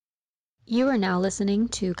You are now listening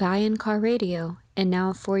to Guy in Car Radio, and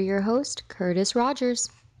now for your host, Curtis Rogers.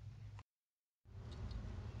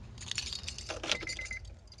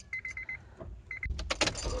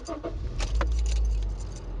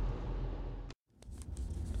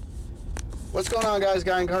 What's going on, guys?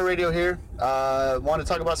 Guy in Car Radio here. Want to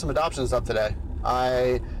talk about some adoption stuff today.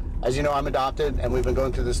 As you know, I'm adopted, and we've been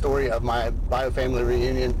going through the story of my bio-family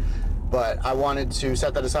reunion, but I wanted to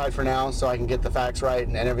set that aside for now so I can get the facts right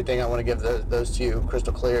and everything. I want to give those to you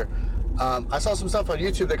crystal clear. I saw some stuff on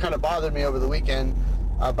YouTube that kind of bothered me over the weekend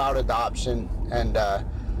about adoption, and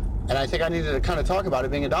I think I needed to kind of talk about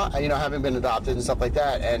it being having been adopted and stuff like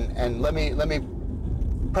that. And let me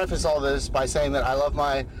preface all this by saying that I love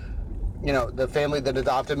the family that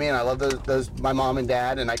adopted me, and I love those my mom and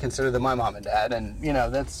dad, and I consider them my mom and dad, and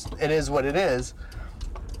it is what it is.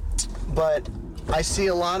 But I see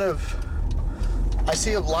a lot of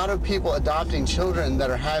people adopting children that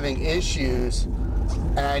are having issues,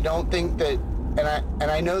 and I don't think that,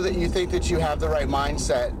 and I know that you think that you have the right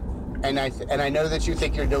mindset, and I know that you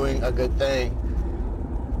think you're doing a good thing,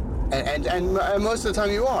 and most of the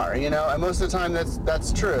time you are, and most of the time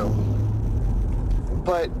that's true.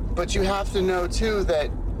 But you have to know too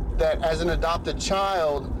that as an adopted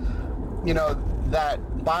child,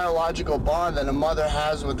 that biological bond that a mother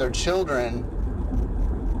has with their children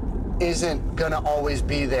isn't gonna always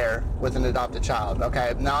be there with an adopted child.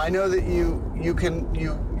 Okay. Now I know that you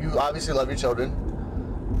obviously love your children,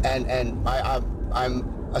 and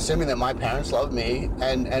I'm assuming that my parents love me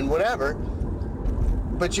and whatever.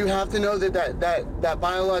 But you have to know that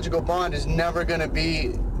biological bond is never gonna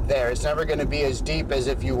be there. It's never going to be as deep as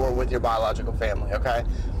if you were with your biological family, okay?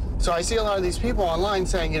 So I see a lot of these people online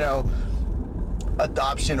saying,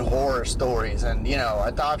 adoption horror stories and,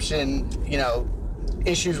 adoption,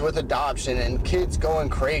 issues with adoption and kids going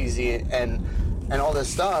crazy and all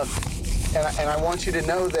this stuff. And I want you to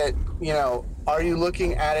know that, are you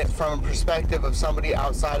looking at it from a perspective of somebody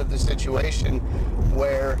outside of the situation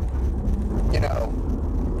where,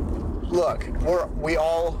 look,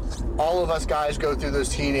 all of us guys go through those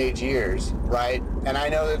teenage years, right? And I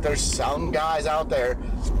know that there's some guys out there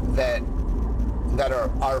that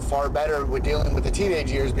are far better with dealing with the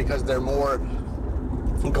teenage years because they're more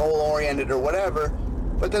goal-oriented or whatever.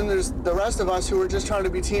 But then there's the rest of us who are just trying to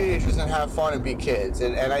be teenagers and have fun and be kids.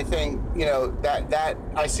 And I think, that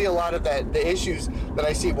I see a lot of the issues that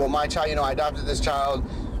I see. Well, my child, I adopted this child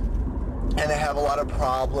and they have a lot of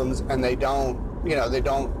problems and they don't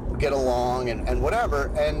get along and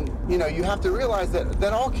whatever, and you have to realize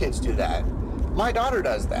that all kids do that. My daughter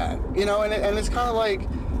does that, and it's kind of like,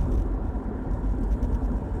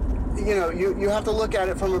 you have to look at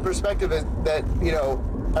it from a perspective that,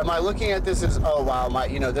 am I looking at this as, oh wow,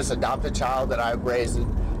 this adopted child that I've raised,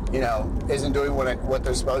 isn't doing what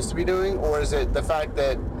they're supposed to be doing, or is it the fact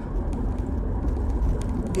that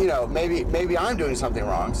maybe I'm doing something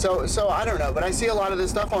wrong? So I don't know, but I see a lot of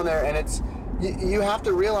this stuff on there, and it's, you have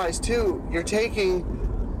to realize too, you're taking,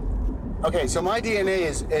 okay, so my DNA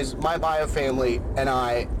is my bio family and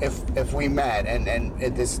I, if we met and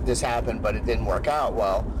this happened, but it didn't work out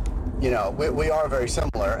well, we are very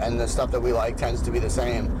similar, and the stuff that we like tends to be the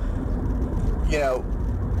same.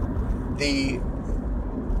 The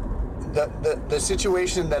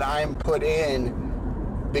situation that I'm put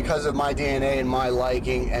in because of my DNA and my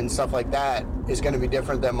liking and stuff like that is going to be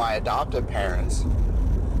different than my adoptive parents.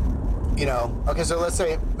 Okay, so let's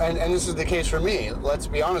say, and this is the case for me, let's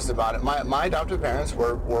be honest about it. My adoptive parents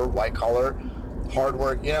were white collar, hard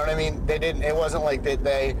work, you know what I mean? It wasn't like that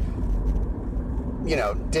they,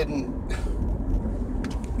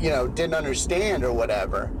 didn't understand or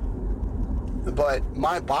whatever. But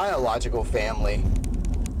my biological family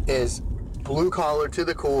is blue collar to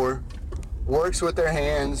the core, works with their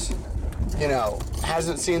hands,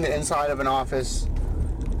 hasn't seen the inside of an office.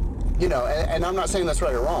 And I'm not saying that's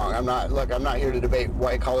right or wrong. I'm not here to debate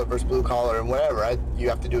white collar versus blue collar and whatever. You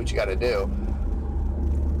have to do what you got to do.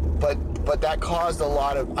 But that caused a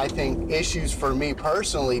lot of, I think, issues for me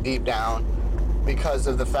personally deep down because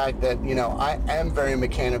of the fact that, I am very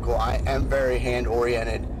mechanical. I am very hand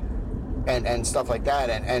oriented and stuff like that.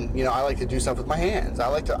 And I like to do stuff with my hands. I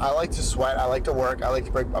like to sweat. I like to work. I like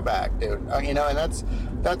to break my back, dude. And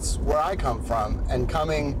that's where I come from. And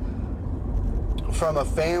coming from a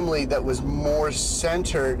family that was more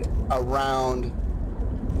centered around,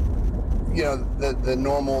 the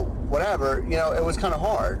normal whatever, it was kind of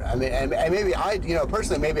hard. I mean, and maybe I,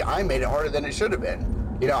 personally, maybe I made it harder than it should have been.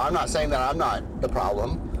 I'm not saying that I'm not the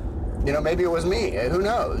problem. Maybe it was me. Who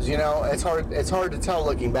knows? It's hard to tell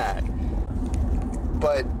looking back.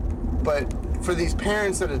 But for these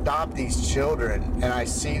parents that adopt these children, and I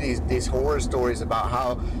see these horror stories about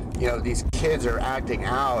how, you know, these kids are acting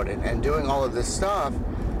out and doing all of this stuff,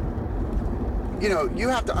 you know, you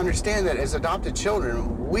have to understand that as adopted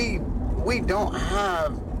children, we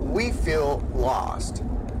feel lost.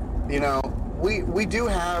 You know, we do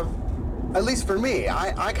have, at least for me,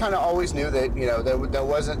 I kind of always knew that, you know,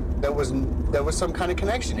 there was some kind of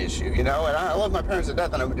connection issue, you know, and I love my parents to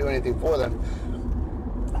death and I would do anything for them.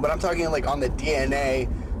 But I'm talking like on the DNA,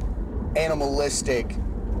 animalistic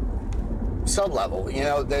sub-level, you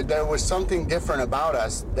know, there was something different about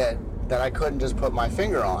us that I couldn't just put my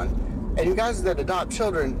finger on. And you guys that adopt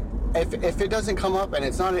children, if it doesn't come up and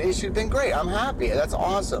it's not an issue, then great, I'm happy. That's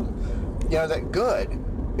awesome. You know, that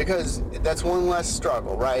good, because that's one less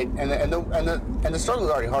struggle, right? And the struggle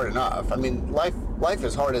is already hard enough. I mean, life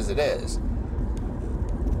is hard as it is.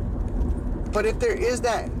 But if there is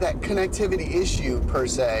that connectivity issue per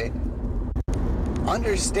se,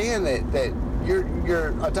 understand that your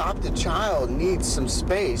adopted child needs some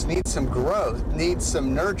space, needs some growth, needs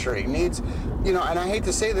some nurturing, needs, you know, and I hate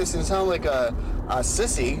to say this and sound like a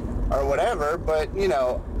sissy or whatever, but, you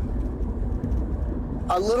know,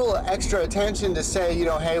 a little extra attention to say, you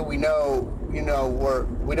know, hey, we know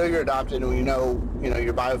you're adopted, and we know, you know,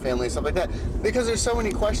 your bio family and stuff like that, because there's so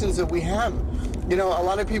many questions that we have. You know, a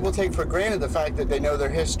lot of people take for granted the fact that they know their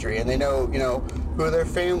history and they know, you know, who their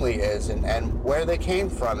family is and where they came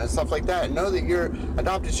from and stuff like that. And know that your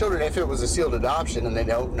adopted children, if it was a sealed adoption and they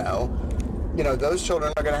don't know, you know, those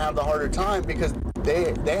children are going to have the harder time because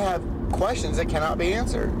they have questions that cannot be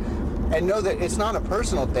answered. And know that it's not a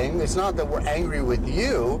personal thing. It's not that we're angry with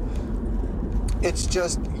you. It's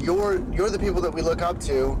just you're the people that we look up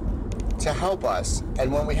to help us.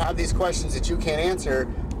 And when we have these questions that you can't answer,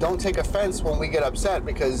 don't take offense when we get upset,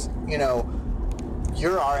 because, you know,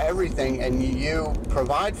 you're our everything and you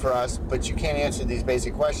provide for us, but you can't answer these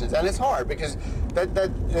basic questions. And it's hard because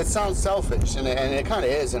that sounds selfish, and it kind of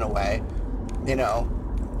is in a way, you know.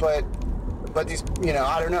 But these, you know,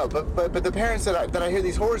 I don't know. But the parents that I hear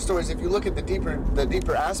these horror stories, if you look at the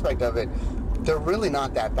deeper aspect of it, they're really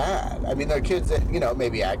not that bad. I mean, they're kids that, you know,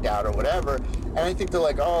 maybe act out or whatever. And I think they're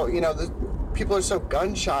like, oh, you know, people are so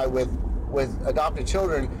gun shy with adopted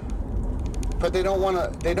children, but they don't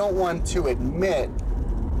want to admit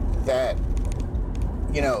that,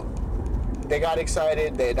 you know, they got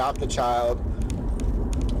excited, they adopt a child.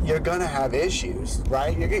 You're gonna have issues,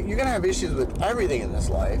 right? You're gonna have issues with everything in this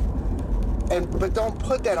life, but don't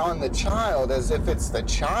put that on the child as if it's the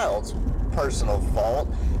child's personal fault.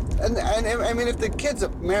 And I mean, if the kid's a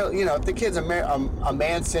Manson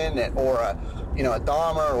or a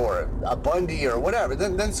Dahmer or a Bundy or whatever,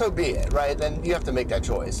 then so be it, right? Then you have to make that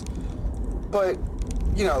choice. But,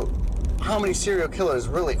 you know, how many serial killers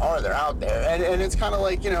really are there out there? And it's kind of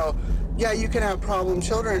like, you know, yeah, you can have problem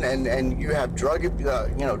children, and you have drug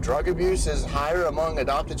abuse is higher among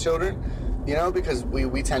adopted children, you know, because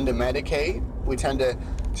we tend to medicate, we tend to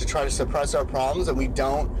try to suppress our problems, and we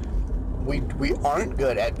aren't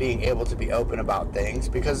good at being able to be open about things,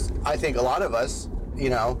 because I think a lot of us, you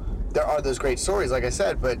know, there are those great stories, like I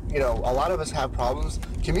said, but, you know, a lot of us have problems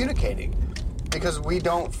communicating because we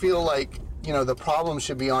don't feel like, you know, the problem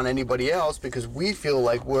should be on anybody else, because we feel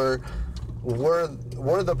like we're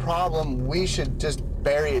the problem. We should just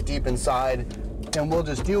bury it deep inside and we'll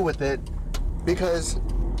just deal with it, because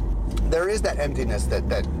there is that emptiness that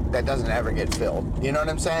doesn't ever get filled. You know what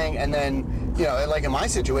I'm saying? And then, you know, like in my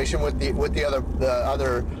situation with the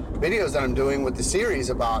other videos that I'm doing with the series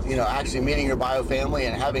about, you know, actually meeting your bio family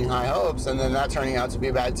and having high hopes, and then that turning out to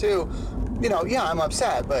be bad too, you know, yeah, I'm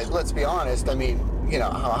upset, but let's be honest. I mean, you know,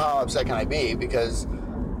 how upset can I be? Because,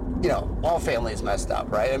 you know, all family is messed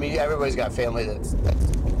up, right? I mean, everybody's got family that's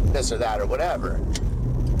this or that or whatever.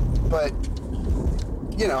 But,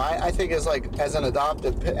 you know, I think as an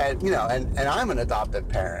adopted, you know, and I'm an adopted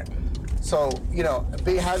parent. So, you know,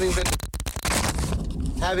 having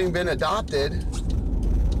been adopted,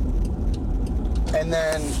 and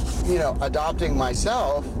then, you know, adopting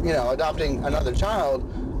myself, you know, adopting another child,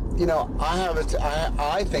 you know,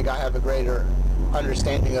 I think I have a greater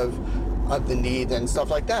understanding of the need and stuff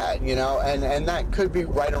like that, you know, and that could be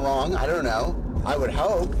right or wrong. I don't know. I would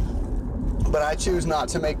hope, but I choose not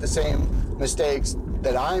to make the same mistakes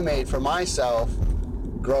that I made for myself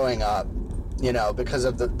growing up, you know, because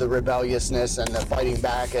of the rebelliousness and the fighting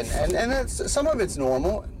back, and it's, some of it's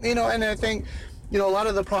normal, you know. And I think, you know, a lot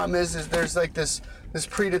of the problem is there's like this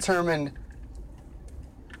predetermined,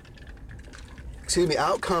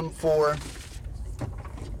 outcome for,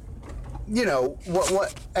 you know,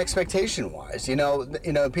 what expectation wise, you know,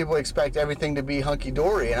 people expect everything to be hunky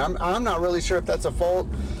dory, and I'm not really sure if that's a fault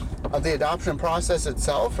the adoption process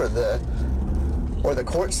itself, or the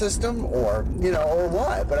court system, or or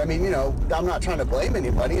what. But I mean, I'm not trying to blame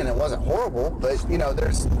anybody, and it wasn't horrible, but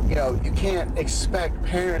there's you can't expect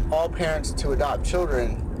all parents to adopt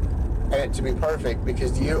children and it to be perfect,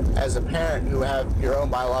 because you, as a parent who have your own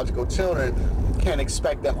biological children, can't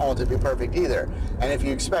expect them all to be perfect either. And if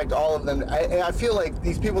you expect all of them, I feel like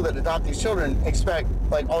these people that adopt these children expect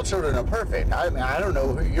like all children are perfect. I mean, I don't know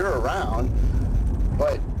who you're around,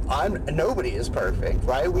 but nobody is perfect,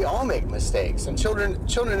 right? We all make mistakes, and children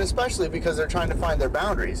especially, because they're trying to find their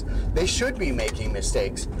boundaries. They should be making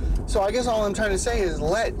mistakes. So I guess all I'm trying to say is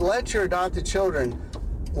let your adopted children,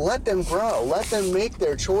 let them grow, let them make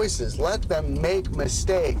their choices, let them make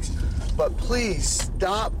mistakes, but please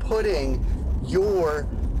stop putting your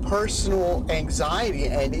personal anxiety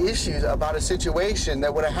and issues about a situation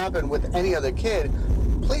that would have happened with any other kid.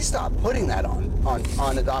 Please stop putting that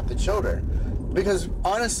on adopted children. Because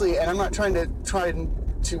honestly, and I'm not trying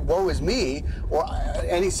to woe is me or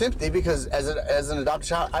any sympathy, because as an adopted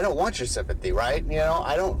child, I don't want your sympathy, right?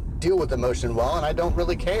 I don't deal with emotion well, and I don't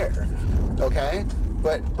really care. Okay?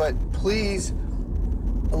 But please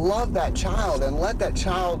love that child and let that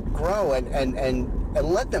child grow and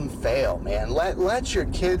let them fail, man. Let your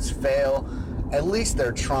kids fail. At least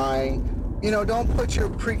they're trying. Don't put your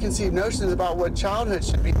preconceived notions about what childhood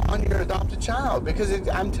should be on your adopted child, because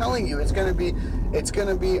I'm telling you, it's going to be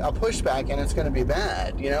a pushback, and it's going to be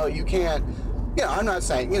bad. You can't. I'm not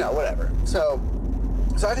saying whatever. So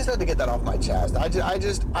I just had to get that off my chest.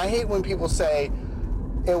 I hate when people say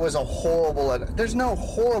it was a horrible. There's no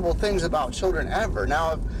horrible things about children ever.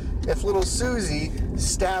 Now, if little Susie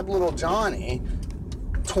stabbed little Johnny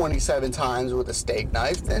 27 times with a steak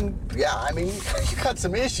knife, then yeah, I mean, you got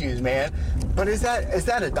some issues, man. But is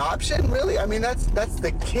that adoption, really? I mean, that's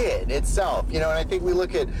the kid itself, and I think we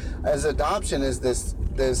look at as adoption as this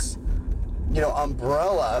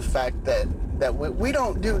umbrella effect that we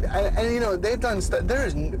don't do. And they've done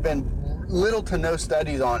there's been little to no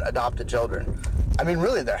studies on adopted children. I mean,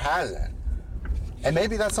 really, there hasn't. And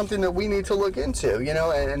maybe that's something that we need to look into,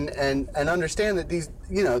 and understand that these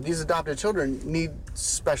adopted children need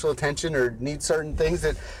special attention, or need certain things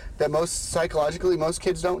that most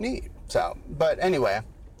kids don't need. So, but anyway,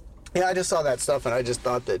 yeah, I just saw that stuff, and I just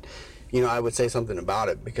thought that, I would say something about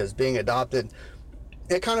it, because being adopted,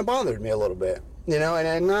 it kind of bothered me a little bit,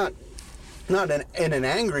 and not in an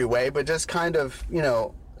angry way, but just kind of,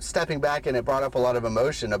 stepping back, and it brought up a lot of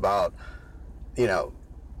emotion about,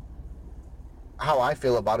 how I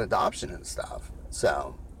feel about adoption and stuff.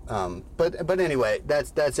 So, but anyway,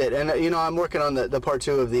 that's it. And I'm working on the part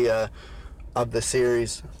 2 of the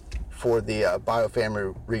series for the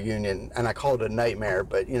BioFamily reunion, and I call it a nightmare,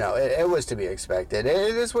 but it was to be expected.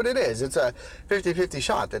 It is what it is. It's a 50-50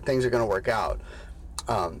 shot that things are going to work out.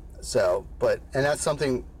 And that's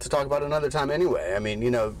something to talk about another time anyway. I mean,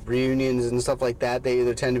 reunions and stuff like that, they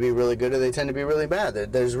either tend to be really good or they tend to be really bad.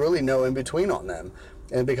 There's really no in between on them.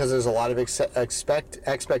 And because there's a lot of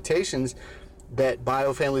expectations that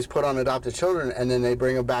biofamilies put on adopted children, and then they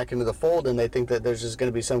bring them back into the fold, and they think that there's just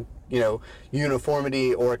going to be some,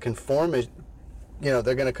 uniformity or conformity. They're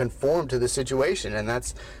going to conform to the situation,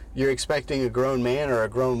 and you're expecting a grown man or a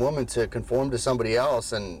grown woman to conform to somebody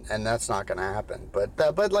else, and that's not going to happen.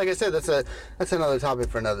 But like I said, that's another topic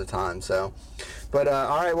for another time. So, but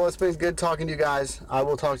all right, well, it's been good talking to you guys. I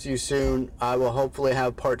will talk to you soon. I will hopefully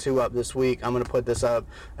have part 2 up this week. I'm going to put this up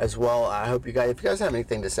as well. I hope if you guys have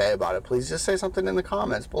anything to say about it, please just say something in the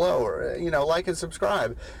comments below, or like and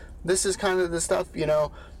subscribe. This is kind of the stuff,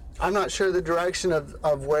 I'm not sure the direction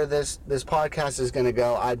of where this podcast is going to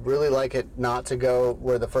go. I'd really like it not to go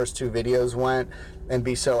where the first 2 videos went and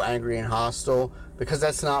be so angry and hostile, because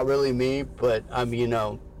that's not really me. But we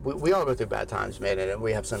all go through bad times, man, and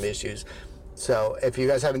we have some issues. So if you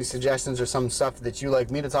guys have any suggestions or some stuff that you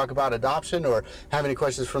like me to talk about adoption, or have any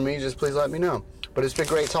questions for me, just please let me know. But it's been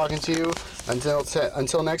great talking to you.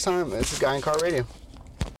 Until next time, this is Guy in Car Radio.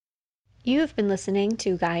 You have been listening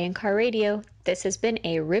to Guy in Car Radio. This has been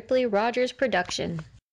a Ripley Rogers production.